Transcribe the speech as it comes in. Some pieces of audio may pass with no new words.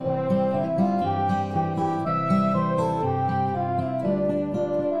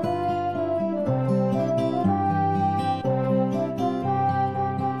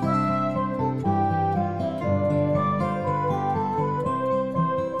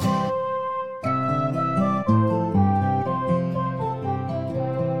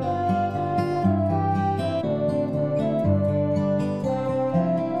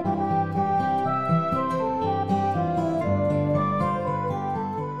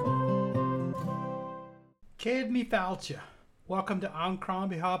Ced mi falcha. Welcome to Crann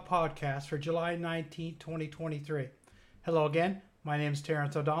podcast for July 19, 2023. Hello again. My name is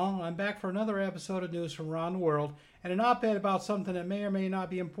Terrence O'Donnell, and I'm back for another episode of news from around the world and an op-ed about something that may or may not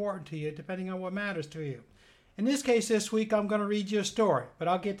be important to you, depending on what matters to you. In this case, this week, I'm going to read you a story, but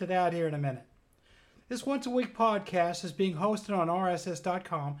I'll get to that here in a minute. This once-a-week podcast is being hosted on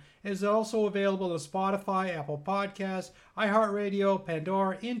rss.com and is also available on Spotify, Apple Podcasts, iHeartRadio,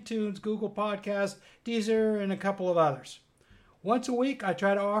 Pandora, iTunes, Google Podcasts, Deezer, and a couple of others. Once a week, I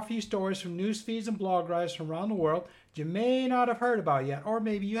try to offer you stories from news feeds and blog writers from around the world that you may not have heard about yet, or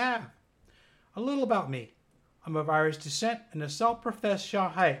maybe you have. A little about me. I'm of Irish descent and a self-professed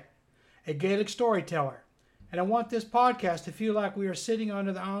Shanghai, a Gaelic storyteller. And I want this podcast to feel like we are sitting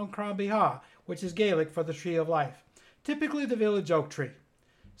under the Crann, which is Gaelic for the tree of life, typically the village oak tree.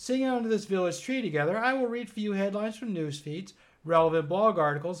 Sitting under this village tree together, I will read for you headlines from news feeds, relevant blog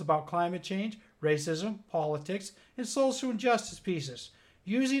articles about climate change, racism, politics, and social injustice pieces,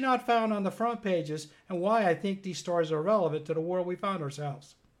 usually not found on the front pages, and why I think these stories are relevant to the world we found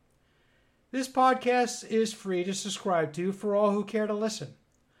ourselves. This podcast is free to subscribe to for all who care to listen.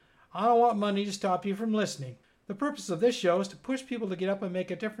 I don't want money to stop you from listening. The purpose of this show is to push people to get up and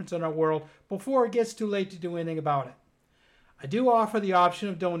make a difference in our world before it gets too late to do anything about it. I do offer the option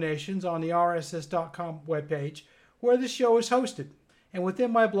of donations on the rss.com webpage where the show is hosted and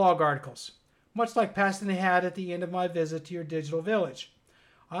within my blog articles, much like passing the hat at the end of my visit to your digital village.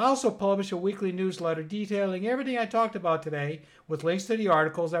 I also publish a weekly newsletter detailing everything I talked about today with links to the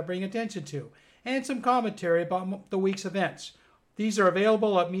articles I bring attention to and some commentary about the week's events. These are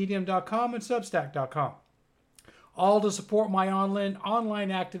available at medium.com and substack.com, all to support my online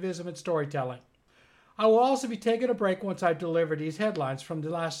activism and storytelling. I will also be taking a break once I deliver these headlines from the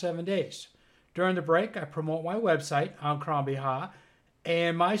last 7 days. During the break, I promote my website, Crann,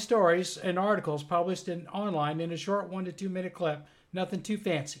 and my stories and articles published online in a short 1 to 2 minute clip, nothing too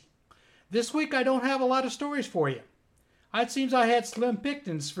fancy. This week, I don't have a lot of stories for you. It seems I had slim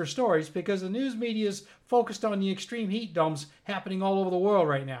pickings for stories because the news media is focused on the extreme heat domes happening all over the world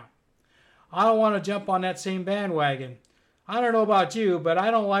right now. I don't want to jump on that same bandwagon. I don't know about you, but I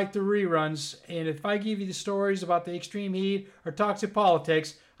don't like the reruns, and if I give you the stories about the extreme heat or toxic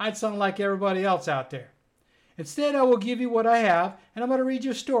politics, I'd sound like everybody else out there. Instead, I will give you what I have, and I'm going to read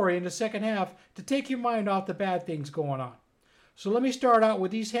you a story in the second half to take your mind off the bad things going on. So let me start out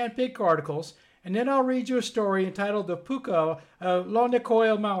with these hand-picked articles, and then I'll read you a story entitled The Puka of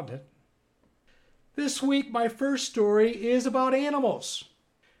Londecoil Mountain. This week, my first story is about animals.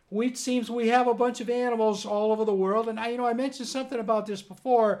 It seems we have a bunch of animals all over the world, and I mentioned something about this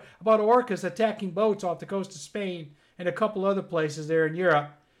before, about orcas attacking boats off the coast of Spain and a couple other places there in Europe.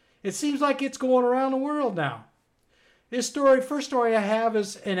 It seems like it's going around the world now. First story I have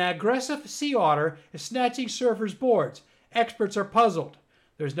is an aggressive sea otter is snatching surfers' boards. Experts are puzzled.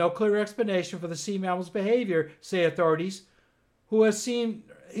 There's no clear explanation for the sea mammal's behavior, say authorities, who's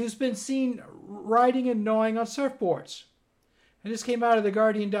been seen riding and gnawing on surfboards. And this came out of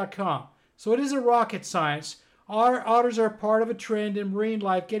theguardian.com. So it isn't rocket science. Otters are part of a trend in marine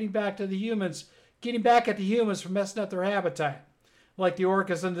life getting back at the humans for messing up their habitat, like the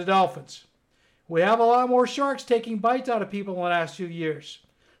orcas and the dolphins. We have a lot more sharks taking bites out of people in the last few years.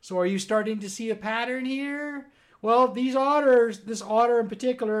 So are you starting to see a pattern here? Well, this otter in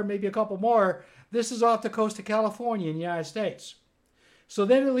particular, maybe a couple more, this is off the coast of California in the United States. So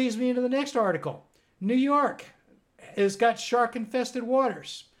then it leads me into the next article. New York has got shark-infested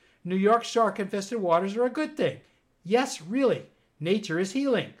waters. New York's shark-infested waters are a good thing. Yes, really. Nature is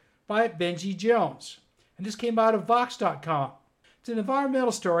healing by Benji Jones. And this came out of Vox.com. It's an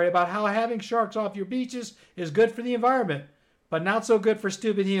environmental story about how having sharks off your beaches is good for the environment, but not so good for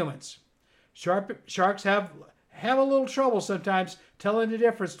stupid humans. Sharks have a little trouble sometimes telling the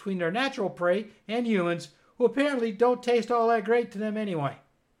difference between their natural prey and humans, who apparently don't taste all that great to them anyway.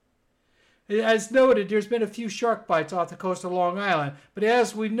 As noted, there's been a few shark bites off the coast of Long Island, but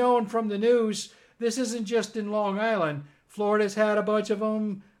as we've known from the news, this isn't just in Long Island. Florida's had a bunch of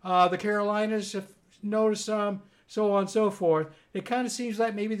them, the Carolinas have noticed some, so on and so forth. It kind of seems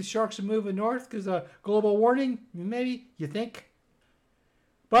like maybe the sharks are moving north because of global warming, maybe, you think?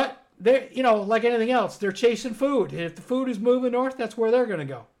 But they're, like anything else, they're chasing food. And if the food is moving north, that's where they're going to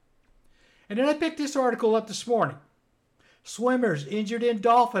go. And then I picked this article up this morning. Swimmers injured in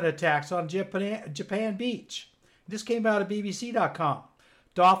dolphin attacks on Japan beach. This came out of BBC.com.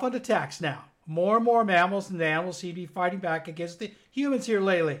 Dolphin attacks now. More and more mammals and animals seem to be fighting back against the humans here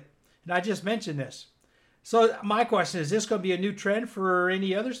lately. And I just mentioned this. So my question is this going to be a new trend for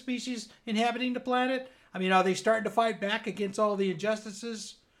any other species inhabiting the planet? Are they starting to fight back against all the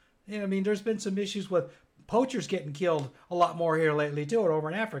injustices? There's been some issues with poachers getting killed a lot more here lately too, over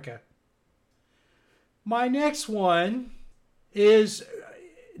in Africa. My next one is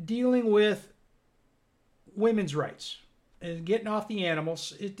dealing with women's rights and getting off the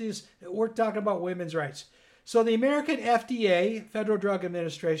animals. We're talking about women's rights. So the American FDA, Federal Drug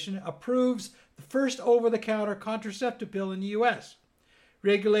Administration, approves the first over-the-counter contraceptive pill in the U.S.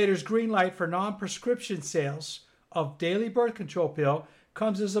 Regulators' green light for non-prescription sales of daily birth control pill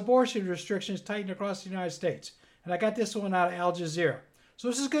comes as abortion restrictions tighten across the United States. And I got this one out of Al Jazeera. So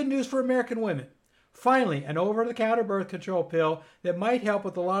this is good news for American women. Finally, an over-the-counter birth control pill that might help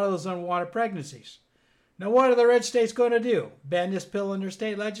with a lot of those unwanted pregnancies. Now, what are the red states going to do? Ban this pill in their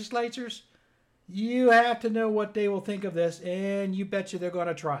state legislatures? You have to know what they will think of this, and you bet you they're going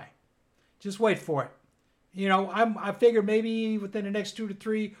to try. Just wait for it. You know, I figure maybe within the next 2 to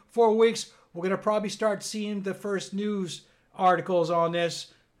 3, 4 weeks, we're going to probably start seeing the first news articles on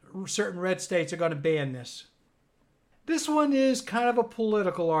this. Certain red states are going to ban this. This one is kind of a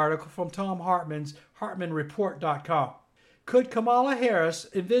political article from Tom Hartman's HartmanReport.com. Could Kamala Harris'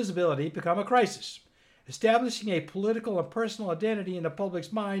 invisibility become a crisis? Establishing a political and personal identity in the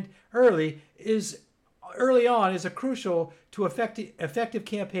public's mind early on is crucial to effective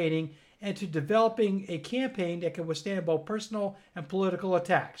campaigning and to developing a campaign that can withstand both personal and political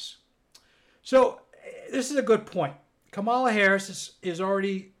attacks. So this is a good point. Kamala Harris is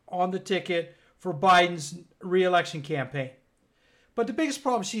already on the ticket for Biden's re-election campaign. But the biggest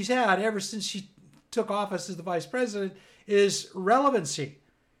problem she's had ever since she took office as the vice president is relevancy.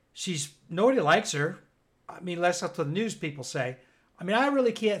 Nobody likes her. I mean, that's what the news people say. I mean, I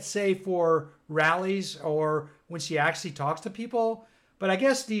really can't say for rallies or when she actually talks to people, but I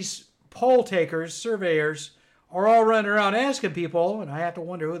guess these poll takers, surveyors, are all running around asking people, and I have to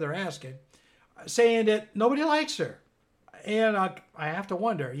wonder who they're asking, saying that nobody likes her. And I have to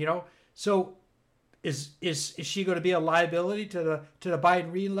wonder, so is she going to be a liability to the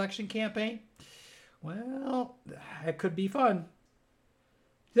Biden re-election campaign? Well, it could be fun.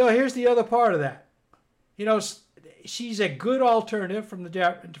 So here's the other part of that. She's a good alternative from the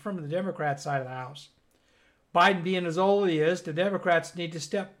Democrat side of the House. Biden being as old as he is, the Democrats need to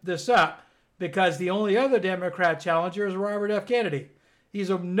step this up because the only other Democrat challenger is Robert F. Kennedy. He's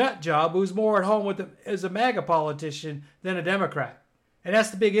a nut job who's more at home as a MAGA politician than a Democrat. And that's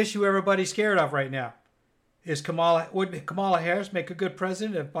the big issue everybody's scared of right now. Would Kamala Harris make a good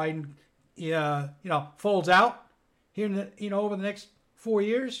president if Biden, folds out here over the next 4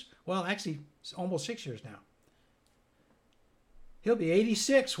 years? Well, actually, it's almost 6 years now. He'll be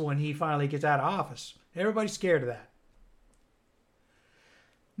 86 when he finally gets out of office. Everybody's scared of that.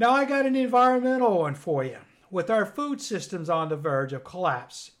 Now I got an environmental one for you. With our food systems on the verge of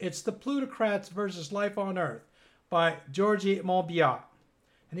collapse, it's The Plutocrats versus Life on Earth by Georgie Monbiot.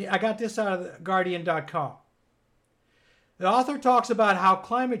 And I got this out of theguardian.com. The author talks about how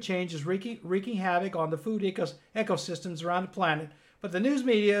climate change is wreaking havoc on the food ecosystems around the planet, but the news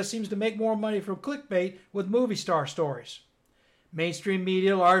media seems to make more money from clickbait with movie star stories. Mainstream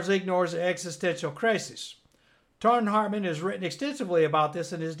media largely ignores the existential crisis. Tom Hartman has written extensively about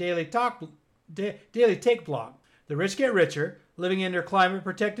this in his Daily Take blog. The rich get richer, living in their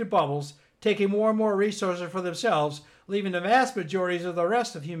climate-protected bubbles, taking more and more resources for themselves, leaving the vast majorities of the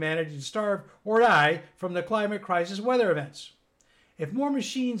rest of humanity to starve or die from the climate crisis weather events. If more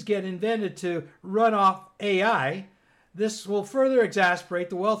machines get invented to run off AI, this will further exacerbate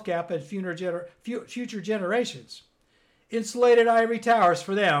the wealth gap in future generations. Insulated ivory towers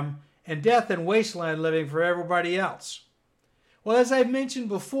for them, and death and wasteland living for everybody else. Well, as I've mentioned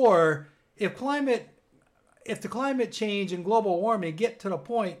before, if the climate change and global warming get to the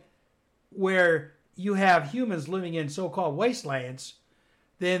point where you have humans living in so-called wastelands,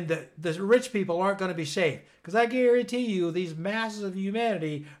 then the rich people aren't going to be safe. Because I guarantee you, these masses of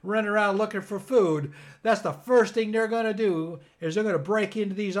humanity running around looking for food, that's the first thing they're going to do, is they're going to break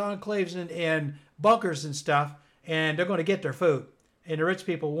into these enclaves and bunkers and stuff, and they're going to get their food. And the rich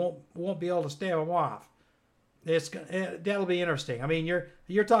people won't be able to stave them off. That'll be interesting. I mean,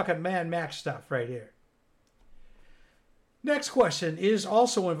 you're talking Mad Max stuff right here. Next question is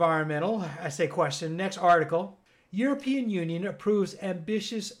also environmental. I say question. Next article. European Union approves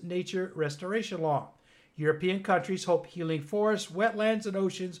ambitious nature restoration law. European countries hope healing forests, wetlands, and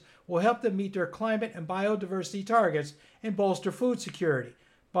oceans will help them meet their climate and biodiversity targets and bolster food security.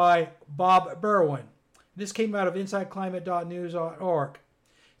 By Bob Berwin. This came out of InsideClimate.news.org.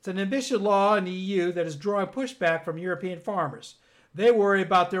 It's an ambitious law in the EU that is drawing pushback from European farmers. They worry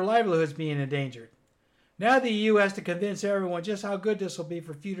about their livelihoods being endangered. Now the EU has to convince everyone just how good this will be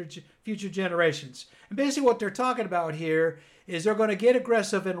for future generations. And basically what they're talking about here is they're going to get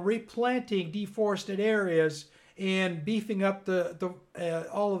aggressive in replanting deforested areas and beefing up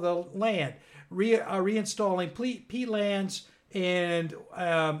all of the land, reinstalling peatlands and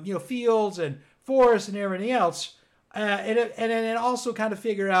fields and forests and everything else, and then also kind of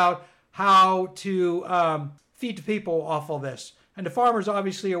figure out how to feed the people off all this. And the farmers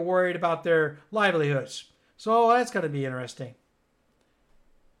obviously are worried about their livelihoods. So that's going to be interesting.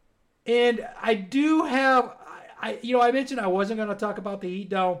 And I do have, I mentioned I wasn't going to talk about the heat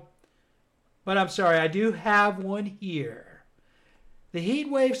dome, but I'm sorry, I do have one here. The heat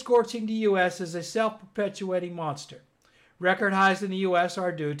wave scorching the U.S. is a self-perpetuating monster. Record highs in the U.S.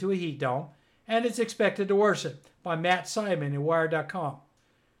 are due to a heat dome, and it's expected to worsen, by Matt Simon at Wired.com.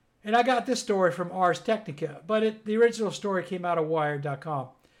 And I got this story from Ars Technica, but the original story came out of Wired.com.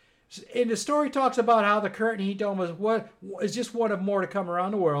 And the story talks about how the current heat dome is just one of more to come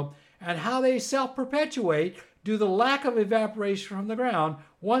around the world, and how they self-perpetuate due to the lack of evaporation from the ground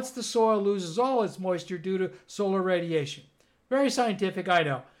once the soil loses all its moisture due to solar radiation. Very scientific, I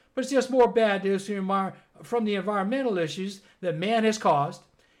know, but it's just more bad news from the environmental issues that man has caused,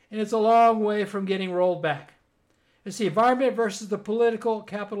 and it's a long way from getting rolled back. It's the environment versus the political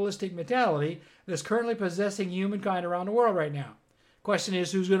capitalistic mentality that's currently possessing humankind around the world right now. Question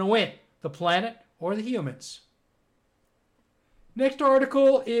is, who's going to win, the planet or the humans? Next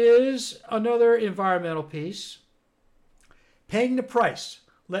article is another environmental piece. Paying the Price,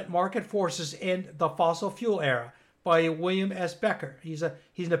 Let Market Forces End the Fossil Fuel Era, by William S. Becker. He's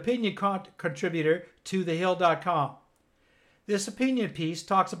an opinion contributor to thehill.com. This opinion piece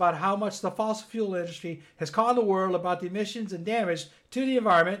talks about how much the fossil fuel industry has conned the world about the emissions and damage to the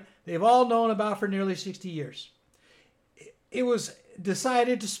environment they've all known about for nearly 60 years. It was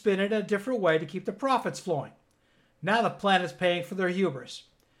decided to spin it a different way to keep the profits flowing. Now the planet's paying for their hubris.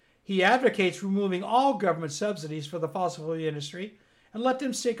 He advocates removing all government subsidies for the fossil fuel industry and let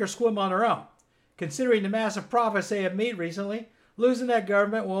them sink or swim on their own. Considering the massive profits they have made recently, losing that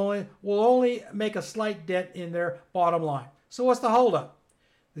government will only make a slight dent in their bottom line. So what's the holdup?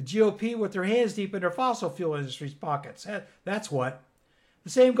 The GOP with their hands deep in their fossil fuel industry's pockets. That's what. The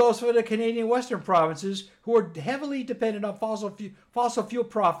same goes for the Canadian Western provinces, who are heavily dependent on fossil fuel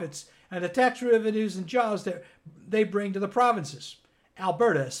profits and the tax revenues and jobs that they bring to the provinces.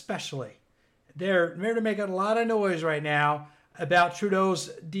 Alberta especially. They're making a lot of noise right now about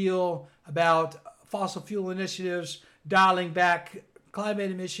Trudeau's deal, about fossil fuel initiatives, dialing back climate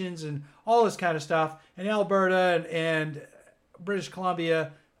emissions and all this kind of stuff. And Alberta and British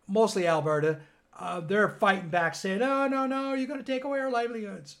Columbia, mostly Alberta, they're fighting back saying, no, you're going to take away our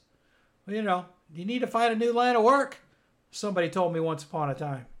livelihoods. Well, you need to find a new line of work, somebody told me once upon a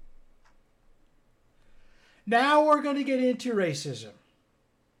time. Now we're going to get into racism.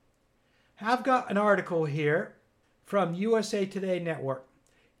 I've got an article here from USA Today Network.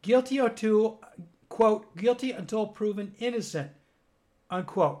 Guilty until proven innocent,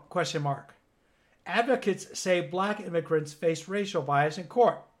 unquote, question mark. Advocates say black immigrants face racial bias in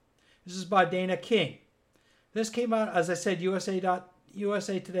court. This is by Dana King. This came out, as I said,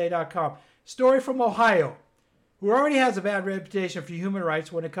 usatoday.com. Story from Ohio, who already has a bad reputation for human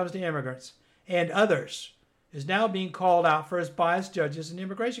rights when it comes to immigrants and others, is now being called out for his biased judges in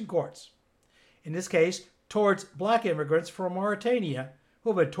immigration courts. In this case, towards black immigrants from Mauritania who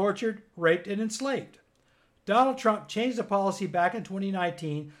have been tortured, raped, and enslaved. Donald Trump changed the policy back in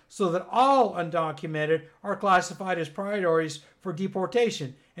 2019 so that all undocumented are classified as priorities for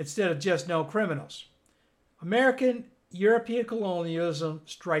deportation instead of just known criminals. American European colonialism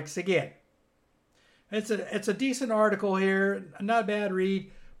strikes again. It's a decent article here, not a bad read,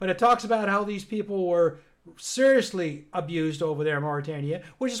 but it talks about how these people were seriously abused over there in Mauritania,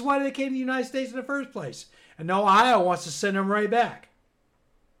 which is why they came to the United States in the first place. And now Ohio wants to send them right back.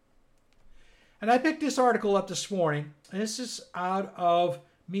 And I picked this article up this morning, and this is out of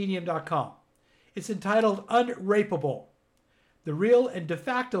Medium.com. It's entitled Unrapeable, The Real and De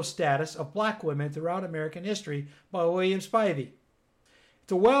Facto Status of Black Women Throughout American History by William Spivey.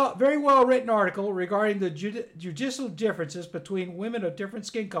 It's a very well-written article regarding the judicial differences between women of different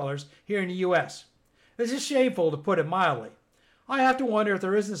skin colors here in the U.S. This is shameful, to put it mildly. I have to wonder if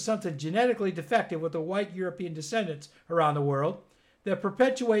there isn't something genetically defective with the white European descendants around the world that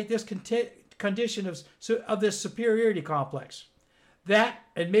perpetuate this condition of this superiority complex. That,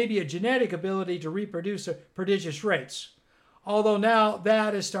 and maybe a genetic ability to reproduce at prodigious rates. Although now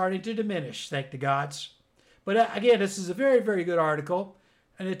that is starting to diminish, thank the gods. But again, this is a very, very good article,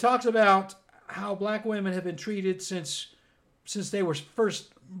 and it talks about how black women have been treated since they were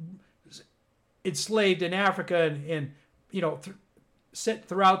first enslaved in Africa and sent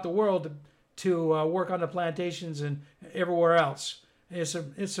throughout the world to work on the plantations and everywhere else. It's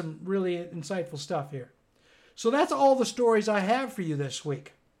some really insightful stuff here. So that's all the stories I have for you this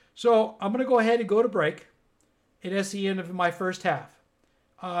week. So I'm going to go ahead and go to break. And that's the end of my first half.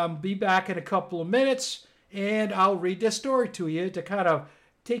 Be back in a couple of minutes, and I'll read this story to you to kind of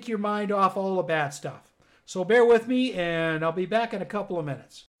take your mind off all the bad stuff. So bear with me, and I'll be back in a couple of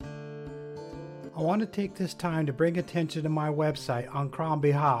minutes. I want to take this time to bring attention to my website on Crann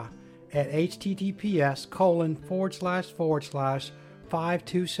at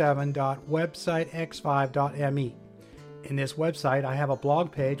https://527.websitex5.me. In this website, I have a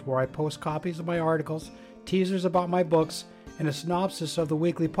blog page where I post copies of my articles, teasers about my books, and a synopsis of the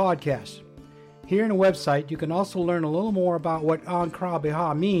weekly podcast. Here in the website, you can also learn a little more about what An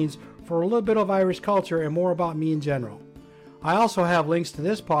Crann means for a little bit of Irish culture and more about me in general. I also have links to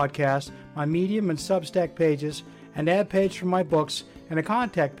this podcast, my Medium and Substack pages, an ad page for my books, and a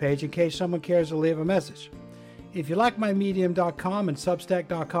contact page in case someone cares to leave a message. If you like my Medium.com and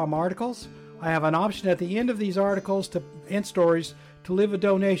Substack.com articles, I have an option at the end of these articles and stories to leave a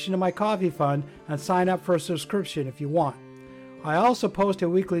donation to my coffee fund and sign up for a subscription if you want. I also post a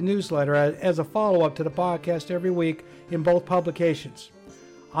weekly newsletter as a follow-up to the podcast every week in both publications.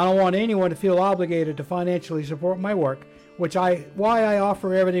 I don't want anyone to feel obligated to financially support my work, why I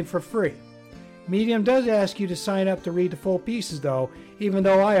offer everything for free. Medium does ask you to sign up to read the full pieces though, even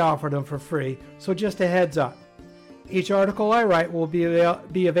though I offer them for free, so just a heads up. Each article I write will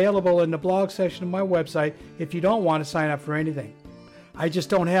be available in the blog section of my website if you don't want to sign up for anything. I just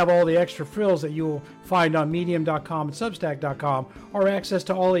don't have all the extra frills that you will find on Medium.com and Substack.com or access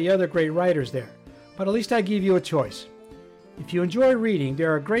to all the other great writers there. But at least I give you a choice. If you enjoy reading,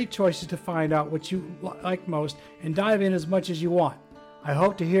 there are great choices to find out what you like most and dive in as much as you want. I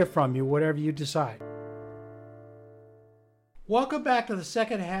hope to hear from you, whatever you decide. Welcome back to the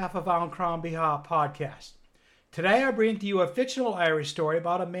second half of An Crann podcast. Today I bring to you a fictional Irish story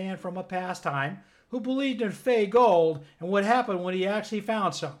about a man from a past time who believed in fey gold and what happened when he actually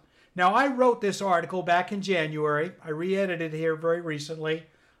found some. Now, I wrote this article back in January. I re-edited it here very recently.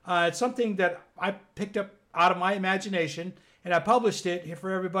 It's something that I picked up out of my imagination, and I published it here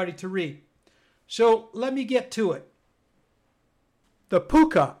for everybody to read. So let me get to it. The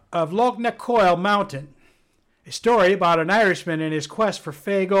Puka of Lough na Coil Mountain, a story about an Irishman and his quest for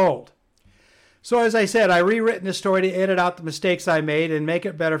fey gold. So as I said, I rewritten this story to edit out the mistakes I made and make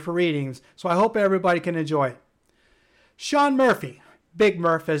it better for readings, so I hope everybody can enjoy it. Sean Murphy, Big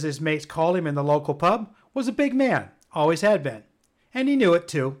Murph as his mates called him in the local pub, was a big man, always had been. And he knew it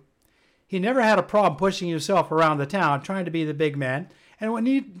too. He never had a problem pushing himself around the town, trying to be the big man, and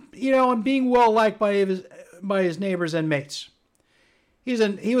and being well liked by his neighbors and mates.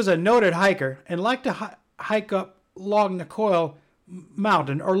 He was a noted hiker and liked to hike up Lough na Coil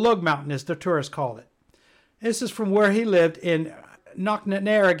Mountain, or Lug Mountain as the tourists call it. This is from where he lived in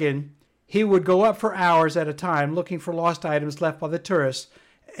Knocknarrigan. He would go up for hours at a time looking for lost items left by the tourists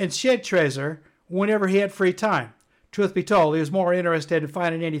and shed treasure whenever he had free time. Truth be told, he was more interested in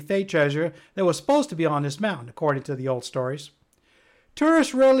finding any fake treasure that was supposed to be on this mountain, according to the old stories.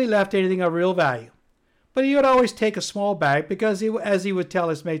 Tourists rarely left anything of real value, but he would always take a small bag because, as he would tell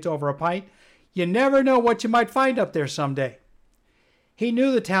his mates over a pint, you never know what you might find up there someday. He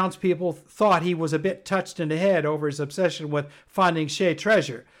knew the townspeople thought he was a bit touched in the head over his obsession with finding Shea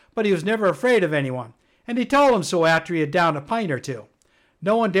treasure, but he was never afraid of anyone, and he told them so after he had downed a pint or two.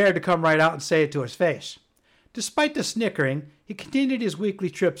 No one dared to come right out and say it to his face. Despite the snickering, he continued his weekly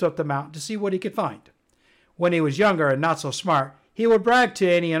trips up the mountain to see what he could find. When he was younger and not so smart, he would brag to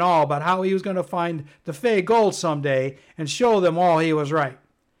any and all about how he was going to find the fey gold someday and show them all he was right.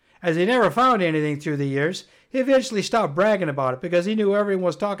 As he never found anything through the years, he eventually stopped bragging about it because he knew everyone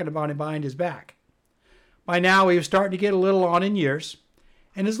was talking about him behind his back. By now, he was starting to get a little on in years,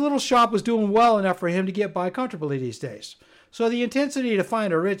 and his little shop was doing well enough for him to get by comfortably these days. So the intensity to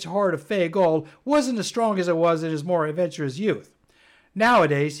find a rich hoard of fey gold wasn't as strong as it was in his more adventurous youth.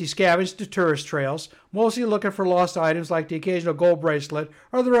 Nowadays, he scavenged the tourist trails, mostly looking for lost items like the occasional gold bracelet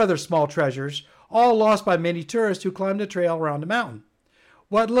or their other small treasures, all lost by many tourists who climbed the trail around the mountain.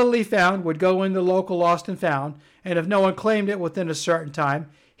 What little he found would go in the local lost and found, and if no one claimed it within a certain time,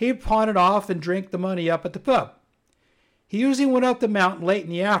 he'd pawn it off and drink the money up at the pub. He usually went up the mountain late in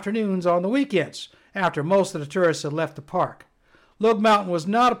the afternoons on the weekends, after most of the tourists had left the park. Lug Mountain was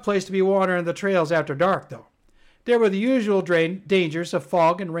not a place to be wandering the trails after dark, though. There were the usual dangers of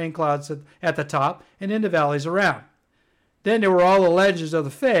fog and rain clouds at the top and in the valleys around. Then there were all the legends of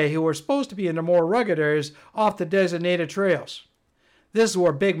the Fae who were supposed to be in the more rugged areas off the designated trails. This is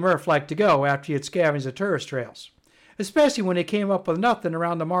where Big Murph liked to go after he had scavenged the tourist trails, especially when he came up with nothing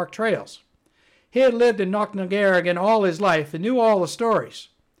around the marked trails. He had lived in Knocknagarrigan all his life and knew all the stories.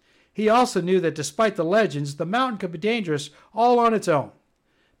 He also knew that despite the legends, the mountain could be dangerous all on its own.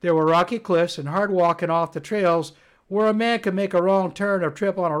 There were rocky cliffs and hard walking off the trails where a man could make a wrong turn or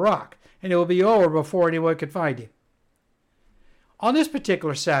trip on a rock, and it would be over before anyone could find him. On this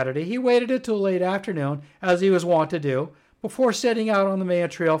particular Saturday, he waited until late afternoon, as he was wont to do, before setting out on the main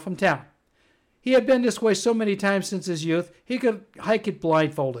trail from town. He had been this way so many times since his youth, he could hike it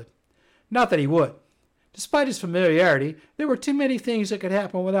blindfolded. Not that he would. Despite his familiarity, there were too many things that could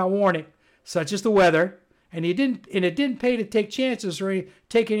happen without warning, such as the weather, and it didn't pay to take chances or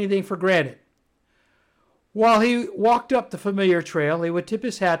take anything for granted. While he walked up the familiar trail, he would tip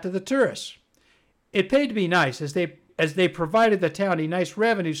his hat to the tourists. It paid to be nice, as they provided the town a nice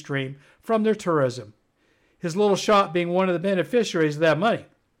revenue stream from their tourism, his little shop being one of the beneficiaries of that money.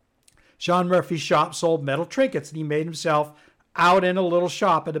 Sean Murphy's shop sold metal trinkets, and he made himself out in a little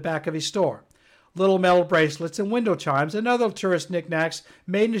shop at the back of his store. Little metal bracelets and window chimes and other tourist knickknacks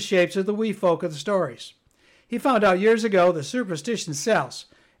made in the shapes of the wee folk of the stories. He found out years ago that superstition sells,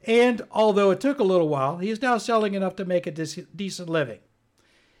 and although it took a little while, he is now selling enough to make a decent living.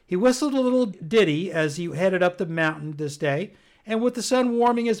 He whistled a little ditty as he headed up the mountain this day, and with the sun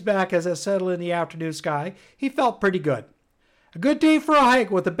warming his back as it settled in the afternoon sky, he felt pretty good. A good day for a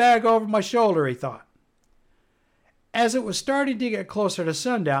hike with a bag over my shoulder, he thought. As it was starting to get closer to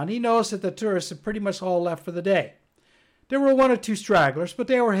sundown, he noticed that the tourists had pretty much all left for the day. There were one or two stragglers, but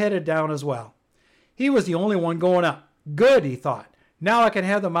they were headed down as well. He was the only one going up. Good, he thought. Now I can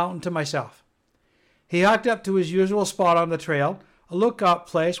have the mountain to myself. He hiked up to his usual spot on the trail, a lookout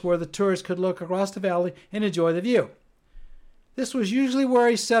place where the tourists could look across the valley and enjoy the view. This was usually where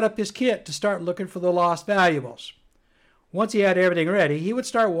he set up his kit to start looking for the lost valuables. Once he had everything ready, he would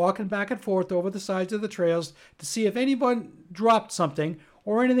start walking back and forth over the sides of the trails to see if anyone dropped something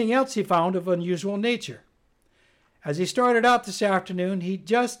or anything else he found of unusual nature. As he started out this afternoon, he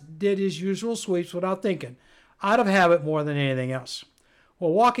just did his usual sweeps without thinking, out of habit more than anything else.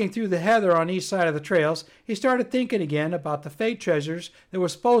 While walking through the heather on each side of the trails, he started thinking again about the fake treasures that were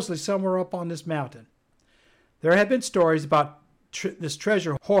supposedly somewhere up on this mountain. There had been stories about this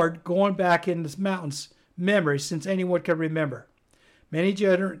treasure hoard going back in this mountain's memory since anyone could remember. Many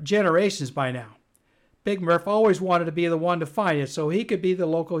generations by now. Big Murph always wanted to be the one to find it so he could be the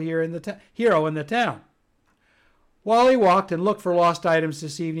local hero in the town. While he walked and looked for lost items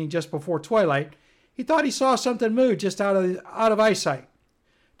this evening just before twilight, he thought he saw something move just out of eyesight.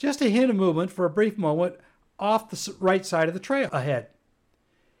 Just a hint of movement for a brief moment off the right side of the trail ahead.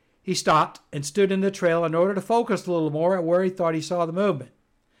 He stopped and stood in the trail in order to focus a little more at where he thought he saw the movement.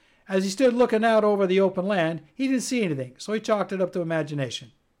 As he stood looking out over the open land, he didn't see anything, so he chalked it up to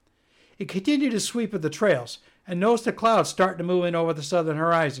imagination. He continued his sweep of the trails and noticed the clouds starting to move in over the southern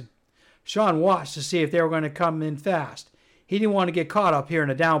horizon. Sean watched to see if they were going to come in fast. He didn't want to get caught up here in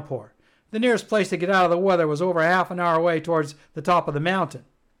a downpour. The nearest place to get out of the weather was over half an hour away towards the top of the mountain.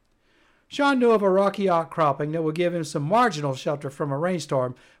 Sean knew of a rocky outcropping that would give him some marginal shelter from a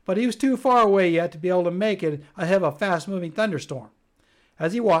rainstorm, but he was too far away yet to be able to make it ahead of a fast-moving thunderstorm.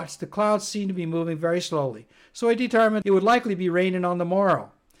 As he watched, the clouds seemed to be moving very slowly, so he determined it would likely be raining on the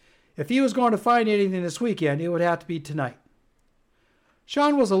morrow. If he was going to find anything this weekend, it would have to be tonight.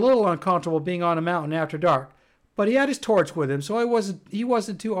 Sean was a little uncomfortable being on a mountain after dark, but he had his torch with him, so he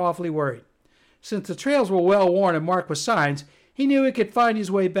wasn't too awfully worried. Since the trails were well worn and marked with signs, he knew he could find his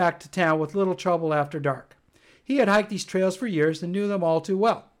way back to town with little trouble after dark. He had hiked these trails for years and knew them all too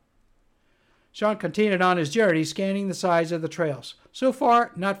well. Sean continued on his journey, scanning the sides of the trails. So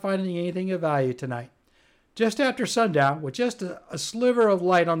far, not finding anything of value tonight. Just after sundown, with just a sliver of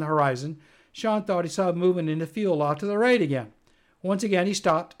light on the horizon, Sean thought he saw movement in the field off to the right again. Once again, he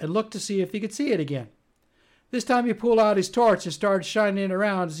stopped and looked to see if he could see it again. This time he pulled out his torch and started shining it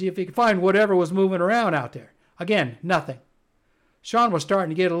around to see if he could find whatever was moving around out there. Again, nothing. Sean was starting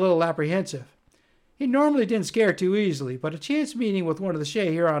to get a little apprehensive. He normally didn't scare too easily, but a chance meeting with one of the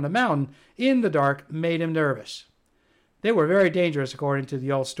Shay here on the mountain in the dark made him nervous. They were very dangerous, according to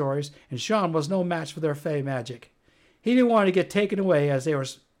the old stories, and Sean was no match for their fey magic. He didn't want to get taken away, as they were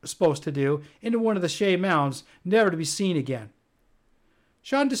supposed to do, into one of the Shay mounds, never to be seen again.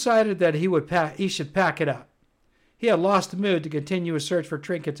 Sean decided that he should pack it up. He had lost the mood to continue his search for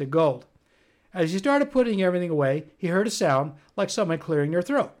trinkets and gold. As he started putting everything away, he heard a sound like someone clearing their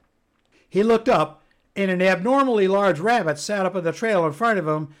throat. He looked up, and an abnormally large rabbit sat up on the trail in front of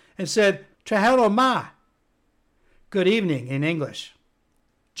him and said, "Tahelo ma." Good evening, in English.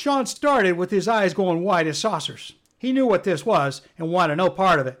 Sean started with his eyes going wide as saucers. He knew what this was and wanted no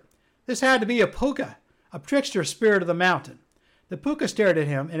part of it. This had to be a puka, a trickster spirit of the mountain. The puka stared at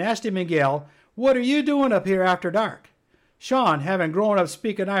him and asked him in Gael, "What are you doing up here after dark?" Sean, having grown up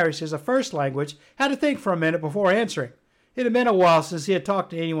speaking Irish as a first language, had to think for a minute before answering. It had been a while since he had talked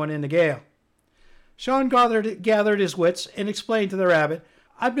to anyone in the Gael. Sean gathered his wits and explained to the rabbit,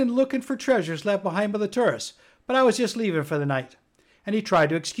 "I've been looking for treasures left behind by the tourists, but I was just leaving for the night." And he tried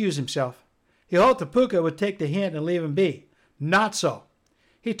to excuse himself. He hoped the puka would take the hint and leave him be. Not so.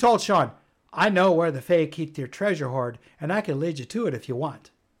 He told Sean, "I know where the Fae keep their treasure hoard, and I can lead you to it if you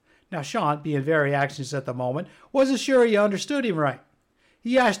want." Now Sean, being very anxious at the moment, wasn't sure he understood him right.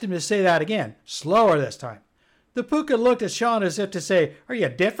 He asked him to say that again, slower this time. The puka looked at Sean as if to say, "Are you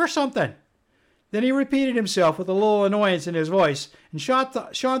deaf or something?" Then he repeated himself with a little annoyance in his voice, and Sean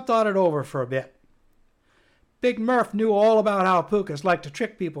thought it over for a bit. Big Murph knew all about how pukas like to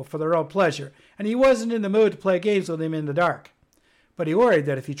trick people for their own pleasure, and he wasn't in the mood to play games with him in the dark. But he worried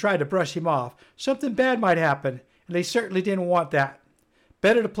that if he tried to brush him off, something bad might happen, and they certainly didn't want that.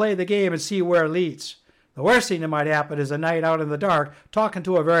 Better to play the game and see where it leads. The worst thing that might happen is a night out in the dark talking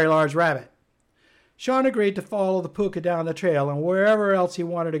to a very large rabbit. Sean agreed to follow the puka down the trail and wherever else he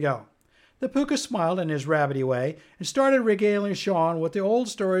wanted to go. The puka smiled in his rabbity way and started regaling Sean with the old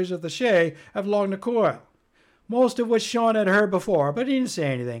stories of the Shay of Lough most of which Sean had heard before, but he didn't say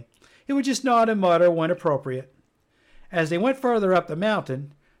anything. He would just nod and mutter when appropriate. As they went further up the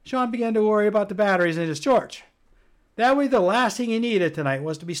mountain, Sean began to worry about the batteries in his torch. That way the last thing he needed tonight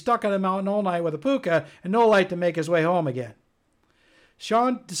was to be stuck on the mountain all night with a puka and no light to make his way home again.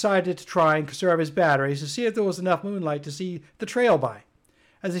 Sean decided to try and conserve his batteries and see if there was enough moonlight to see the trail by.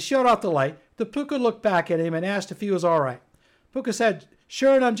 As he shut off the light, the puka looked back at him and asked if he was all right. Puka said,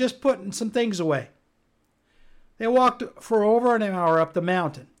 "Sure, and I'm just putting some things away." They walked for over an hour up the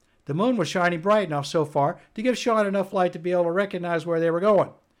mountain. The moon was shining bright enough so far to give Sean enough light to be able to recognize where they were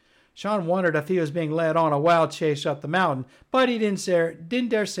going. Sean wondered if he was being led on a wild chase up the mountain, but he didn't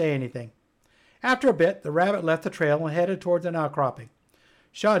dare say anything. After a bit, the rabbit left the trail and headed towards an outcropping.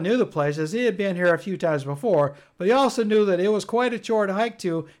 Sean knew the place as he had been here a few times before, but he also knew that it was quite a chore to hike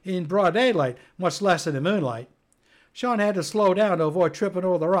to in broad daylight, much less in the moonlight. Sean had to slow down to avoid tripping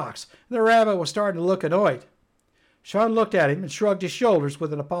over the rocks, and the rabbit was starting to look annoyed. Sean looked at him and shrugged his shoulders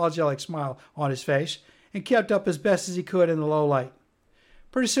with an apologetic smile on his face and kept up as best as he could in the low light.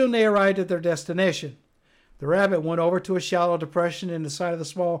 Pretty soon they arrived at their destination. The rabbit went over to a shallow depression in the side of the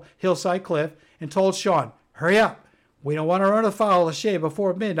small hillside cliff and told Sean, "Hurry up. We don't want to run afoul of the Shay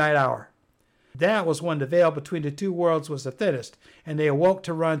before midnight hour." That was when the veil between the two worlds was the thinnest, and they awoke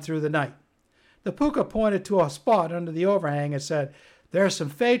to run through the night. The puka pointed to a spot under the overhang and said, "There's some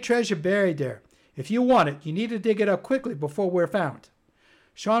Fae treasure buried there. If you want it, you need to dig it up quickly before we're found."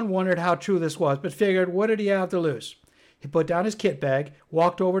 Sean wondered how true this was, but figured, what did he have to lose? He put down his kit bag,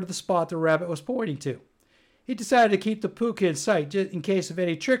 walked over to the spot the rabbit was pointing to. He decided to keep the puka in sight just in case of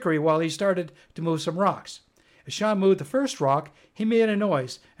any trickery while he started to move some rocks. As Sean moved the first rock, he made a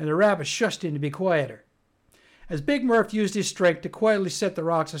noise, and the rabbit shushed him to be quieter. As Big Murph used his strength to quietly set the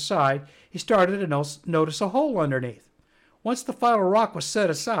rocks aside, he started to notice a hole underneath. Once the final rock was set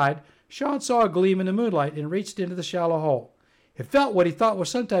aside, Sean saw a gleam in the moonlight and reached into the shallow hole. He felt what he thought was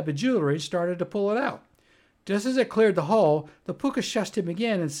some type of jewelry and started to pull it out. Just as it cleared the hole, the puka shushed him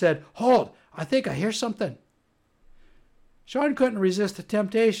again and said, "Hold, I think I hear something." Sean couldn't resist the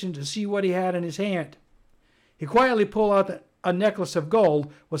temptation to see what he had in his hand. He quietly pulled out a necklace of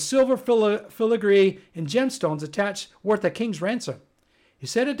gold with silver filigree and gemstones attached worth a king's ransom. He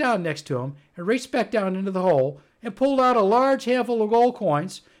set it down next to him and reached back down into the hole and pulled out a large handful of gold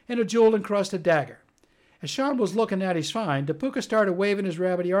coins and a jewel-encrusted dagger. As Sean was looking at his find, the puka started waving his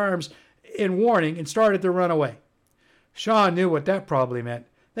rabbity arms in warning and started to run away. Sean knew what that probably meant.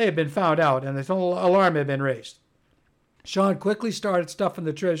 They had been found out and the alarm had been raised. Sean quickly started stuffing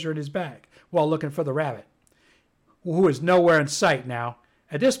the treasure in his bag while looking for the rabbit, who was nowhere in sight now.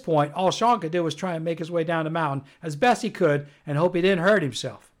 At this point, all Sean could do was try and make his way down the mountain as best he could and hope he didn't hurt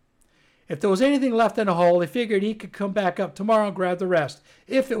himself. If there was anything left in the hole, he figured he could come back up tomorrow and grab the rest,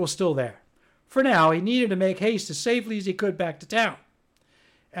 if it was still there. For now, he needed to make haste as safely as he could back to town.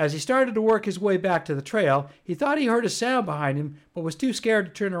 As he started to work his way back to the trail, he thought he heard a sound behind him, but was too scared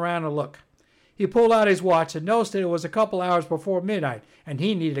to turn around and look. He pulled out his watch and noticed that it was a couple hours before midnight, and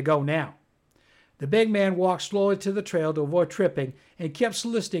he needed to go now. The big man walked slowly to the trail to avoid tripping and kept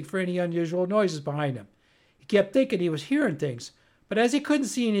listening for any unusual noises behind him. He kept thinking he was hearing things, but as he couldn't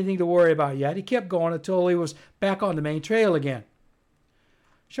see anything to worry about yet, he kept going until he was back on the main trail again.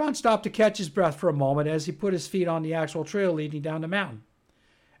 Sean stopped to catch his breath for a moment as he put his feet on the actual trail leading down the mountain.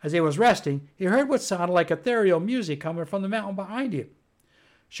 As he was resting, he heard what sounded like ethereal music coming from the mountain behind him.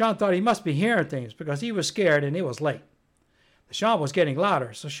 Sean thought he must be hearing things because he was scared and it was late. The sound was getting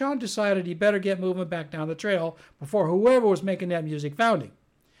louder, so Sean decided he better get moving back down the trail before whoever was making that music found him.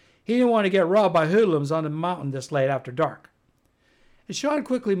 He didn't want to get robbed by hoodlums on the mountain this late after dark. As Sean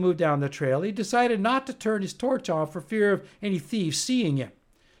quickly moved down the trail, he decided not to turn his torch on for fear of any thieves seeing him.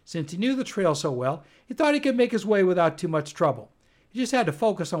 Since he knew the trail so well, he thought he could make his way without too much trouble. He just had to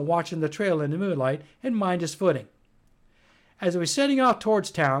focus on watching the trail in the moonlight and mind his footing. As he was setting off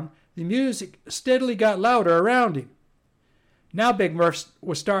towards town, the music steadily got louder around him. Now Big Murph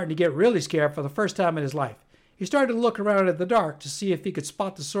was starting to get really scared for the first time in his life. He started to look around in the dark to see if he could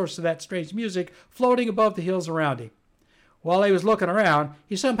spot the source of that strange music floating above the hills around him. While he was looking around,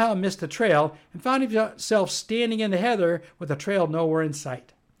 he somehow missed the trail and found himself standing in the heather with the trail nowhere in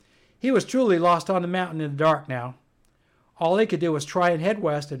sight. He was truly lost on the mountain in the dark now. All he could do was try and head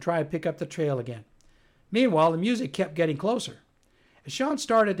west and try and pick up the trail again. Meanwhile, the music kept getting closer. As Sean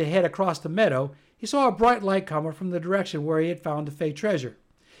started to head across the meadow, he saw a bright light coming from the direction where he had found the fake treasure.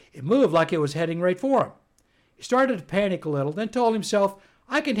 It moved like it was heading right for him. He started to panic a little, then told himself,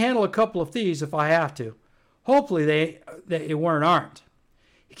 I can handle a couple of thieves if I have to. Hopefully they weren't armed.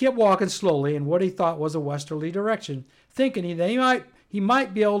 He kept walking slowly in what he thought was a westerly direction, thinking that he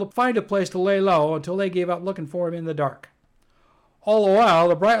might be able to find a place to lay low until they gave up looking for him in the dark. All the while,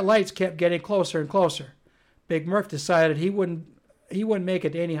 the bright lights kept getting closer and closer. Big Murph decided he wouldn't make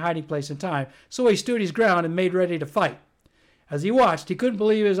it to any hiding place in time, so he stood his ground and made ready to fight. As he watched, he couldn't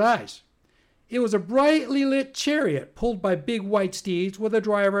believe his eyes. It was a brightly lit chariot pulled by big white steeds with a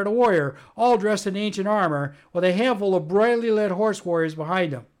driver and a warrior, all dressed in ancient armor, with a handful of brightly lit horse warriors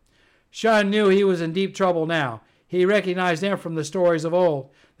behind him. Sean knew he was in deep trouble now. He recognized them from the stories of old.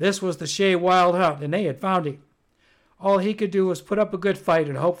 This was the Shea Wild Hunt, and they had found him. All he could do was put up a good fight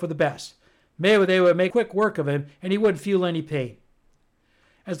and hope for the best. Maybe they would make quick work of him, and he wouldn't feel any pain.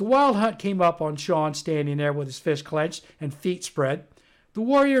 As the Wild Hunt came up on Sean standing there with his fists clenched and feet spread, the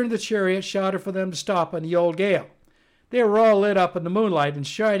warrior in the chariot shouted for them to stop on the old gale. They were all lit up in the moonlight and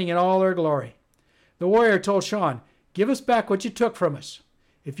shining in all their glory. The warrior told Sean, Give us back what you took from us.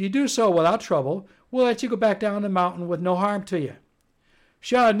 If you do so without trouble, we'll let you go back down the mountain with no harm to you.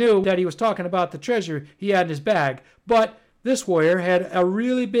 Sean knew that he was talking about the treasure he had in his bag, but this warrior had a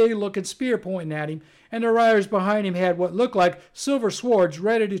really big-looking spear pointing at him, and the riders behind him had what looked like silver swords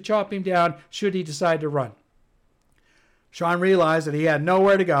ready to chop him down should he decide to run. Sean realized that he had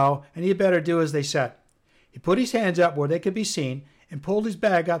nowhere to go, and he had better do as they said. He put his hands up where they could be seen and pulled his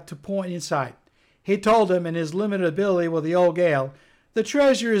bag up to point inside. He told them, in his limited ability with the old Gale, the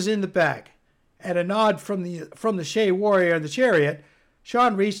treasure is in the bag. At a nod from the Shea warrior in the chariot,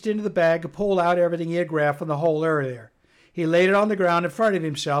 Sean reached into the bag and pulled out everything he had grabbed from the hole earlier. He laid it on the ground in front of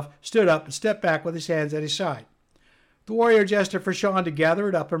himself, stood up, and stepped back with his hands at his side. The warrior gestured for Sean to gather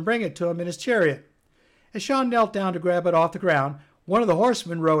it up and bring it to him in his chariot. As Sean knelt down to grab it off the ground, one of the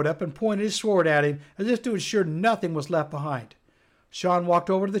horsemen rode up and pointed his sword at him as if to ensure nothing was left behind. Sean walked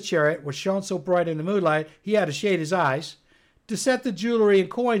over to the chariot, which shone so bright in the moonlight he had to shade his eyes, to set the jewelry and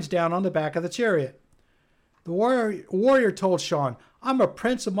coins down on the back of the chariot. The warrior told Sean, I'm a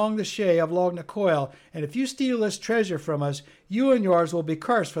prince among the Shea of Lognacoil, and if you steal this treasure from us, you and yours will be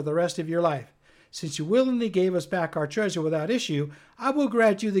cursed for the rest of your life. Since you willingly gave us back our treasure without issue, I will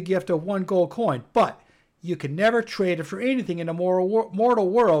grant you the gift of 1 gold coin, but you can never trade it for anything in the mortal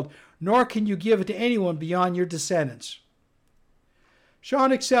world, nor can you give it to anyone beyond your descendants.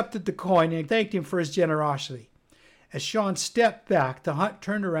 Sean accepted the coin and thanked him for his generosity. As Sean stepped back, the hunt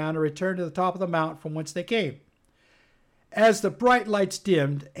turned around and returned to the top of the mountain from whence they came. As the bright lights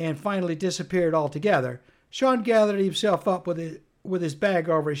dimmed and finally disappeared altogether, Sean gathered himself up with his bag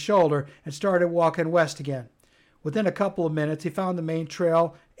over his shoulder and started walking west again. Within a couple of minutes, he found the main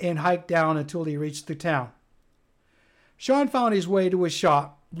trail and hiked down until he reached the town. Sean found his way to his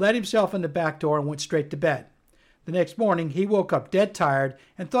shop, let himself in the back door, and went straight to bed. The next morning, he woke up dead tired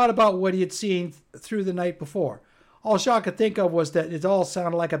and thought about what he had seen through the night before. All Sean could think of was that it all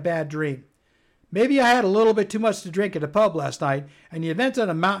sounded like a bad dream. Maybe I had a little bit too much to drink at the pub last night, and the events on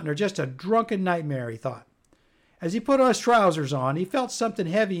the mountain are just a drunken nightmare, he thought. As he put his trousers on, he felt something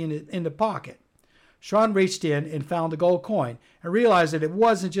heavy in the pocket. Sean reached in and found the gold coin and realized that it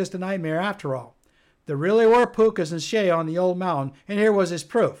wasn't just a nightmare after all. There really were pukas and Shea on the old mountain, and here was his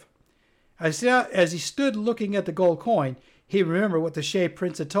proof. As he stood looking at the gold coin, he remembered what the Shea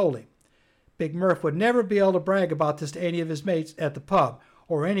prince had told him. Big Murph would never be able to brag about this to any of his mates at the pub,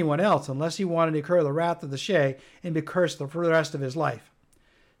 or anyone else, unless he wanted to incur the wrath of the Shea and be cursed for the rest of his life.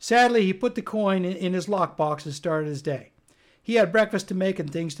 Sadly, he put the coin in his lockbox and started his day. He had breakfast to make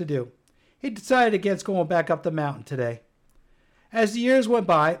and things to do. He decided against going back up the mountain today. As the years went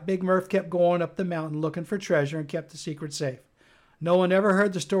by, Big Murph kept going up the mountain looking for treasure and kept the secret safe. No one ever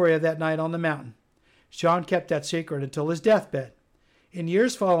heard the story of that night on the mountain. Sean kept that secret until his deathbed. In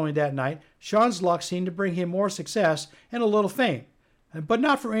years following that night, Sean's luck seemed to bring him more success and a little fame, but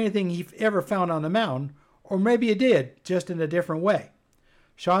not for anything he ever found on the mountain, or maybe it did, just in a different way.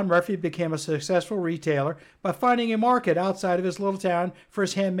 Sean Murphy became a successful retailer by finding a market outside of his little town for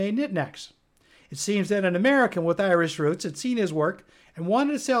his handmade knickknacks. It seems that an American with Irish roots had seen his work and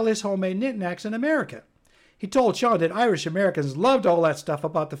wanted to sell his homemade knickknacks in America. He told Sean that Irish Americans loved all that stuff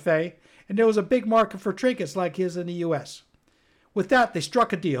about the Fae, and there was a big market for trinkets like his in the U.S. With that, they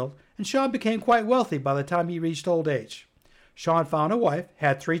struck a deal, and Sean became quite wealthy by the time he reached old age. Sean found a wife,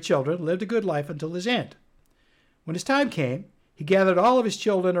 had 3 children, lived a good life until his end. When his time came, he gathered all of his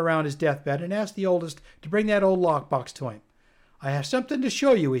children around his deathbed and asked the oldest to bring that old lockbox to him. "I have something to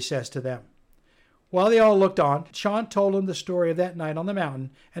show you," he says to them. While they all looked on, Sean told them the story of that night on the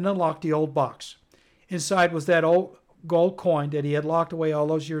mountain and unlocked the old box. Inside was that old gold coin that he had locked away all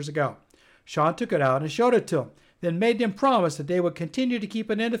those years ago. Sean took it out and showed it to them, then made them promise that they would continue to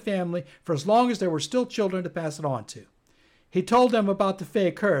keep it in the family for as long as there were still children to pass it on to. He told them about the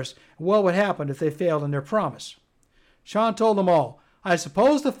Fae curse and what would happen if they failed in their promise. Sean told them all, "I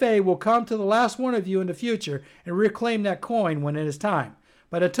suppose the Fae will come to the last one of you in the future and reclaim that coin when it is time.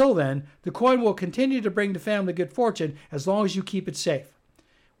 But until then, the coin will continue to bring the family good fortune as long as you keep it safe."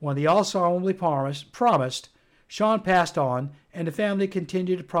 When they all solemnly promised, Sean passed on, and the family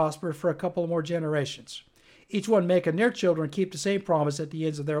continued to prosper for a couple more generations, each one making their children keep the same promise at the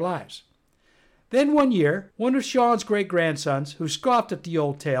ends of their lives. Then one year, one of Sean's great-grandsons, who scoffed at the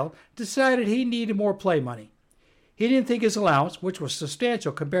old tale, decided he needed more play money. He didn't think his allowance, which was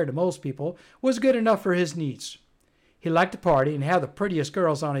substantial compared to most people, was good enough for his needs. He liked to party and have the prettiest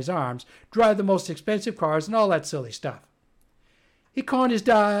girls on his arms, drive the most expensive cars, and all that silly stuff. He conned his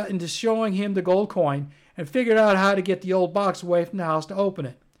dad into showing him the gold coin and figured out how to get the old box away from the house to open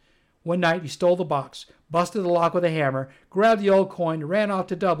it. One night he stole the box, busted the lock with a hammer, grabbed the old coin, and ran off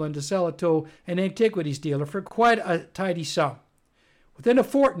to Dublin to sell it to an antiquities dealer for quite a tidy sum. Within a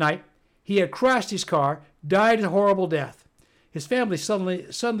fortnight, he had crashed his car, died a horrible death. His family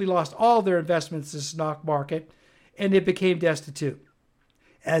suddenly lost all their investments in the stock market, and it became destitute.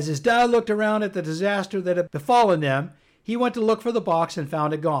 As his dad looked around at the disaster that had befallen them, he went to look for the box and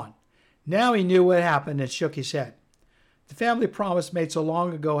found it gone. Now he knew what happened and shook his head. The family promise made so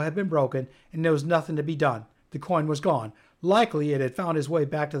long ago had been broken, and there was nothing to be done. The coin was gone. Likely it had found its way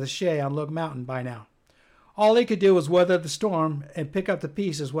back to the chalet on Lug Mountain by now. All he could do was weather the storm and pick up the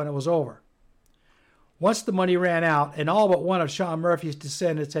pieces when it was over. Once the money ran out and all but one of Sean Murphy's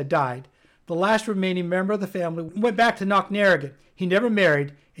descendants had died, the last remaining member of the family went back to Knocknarrigan. He never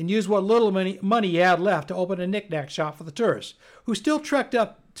married and used what little money he had left to open a knick-knack shop for the tourists, who still trekked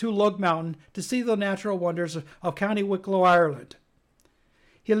up to Lug Mountain to see the natural wonders of County Wicklow, Ireland.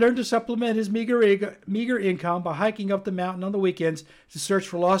 He learned to supplement his meager income by hiking up the mountain on the weekends to search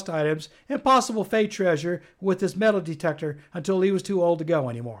for lost items and possible Fae treasure with his metal detector until he was too old to go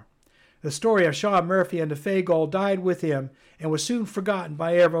anymore. The story of Sean Murphy and the Fae gold died with him and was soon forgotten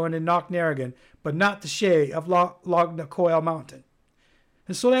by everyone in Knocknarrigan, but not the chalet of Lognacoil Mountain.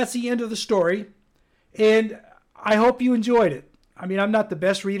 And so that's the end of the story, and I hope you enjoyed it. I mean, I'm not the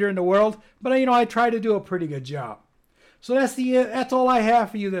best reader in the world, but I try to do a pretty good job. So that's all I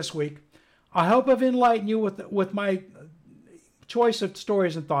have for you this week. I hope I've enlightened you with my choice of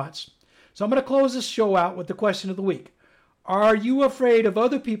stories and thoughts. So I'm going to close this show out with the question of the week. Are you afraid of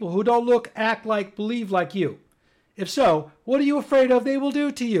other people who don't look, act like, believe like you? If so, what are you afraid of they will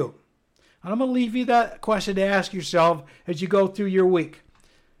do to you? And I'm going to leave you that question to ask yourself as you go through your week.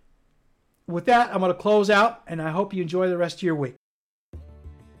 With that, I'm going to close out, and I hope you enjoy the rest of your week.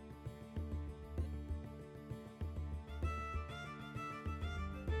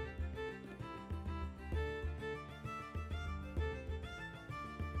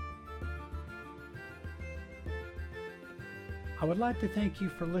 I would like to thank you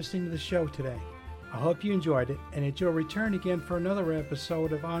for listening to the show today. I hope you enjoyed it and that you'll return again for another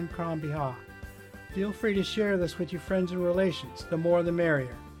episode of On Crann. Feel free to share this with your friends and relations. The more the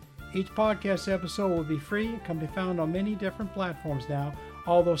merrier. Each podcast episode will be free and can be found on many different platforms now,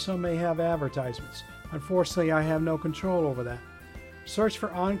 although some may have advertisements. Unfortunately, I have no control over that. Search for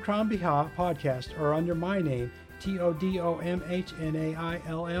On Crann podcast or under my name, TODOMHNAILL,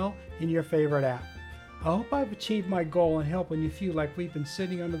 in your favorite app. I hope I've achieved my goal in helping you feel like we've been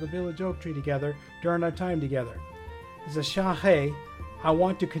sitting under the village oak tree together during our time together. As a chalet, I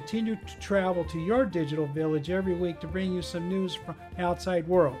want to continue to travel to your digital village every week to bring you some news from the outside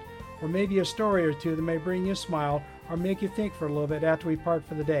world, or maybe a story or two that may bring you a smile or make you think for a little bit after we part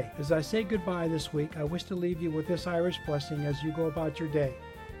for the day. As I say goodbye this week, I wish to leave you with this Irish blessing as you go about your day.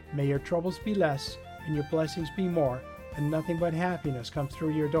 May your troubles be less and your blessings be more, and nothing but happiness come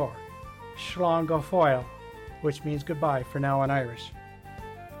through your door. Slán go fóill, which means goodbye for now in Irish.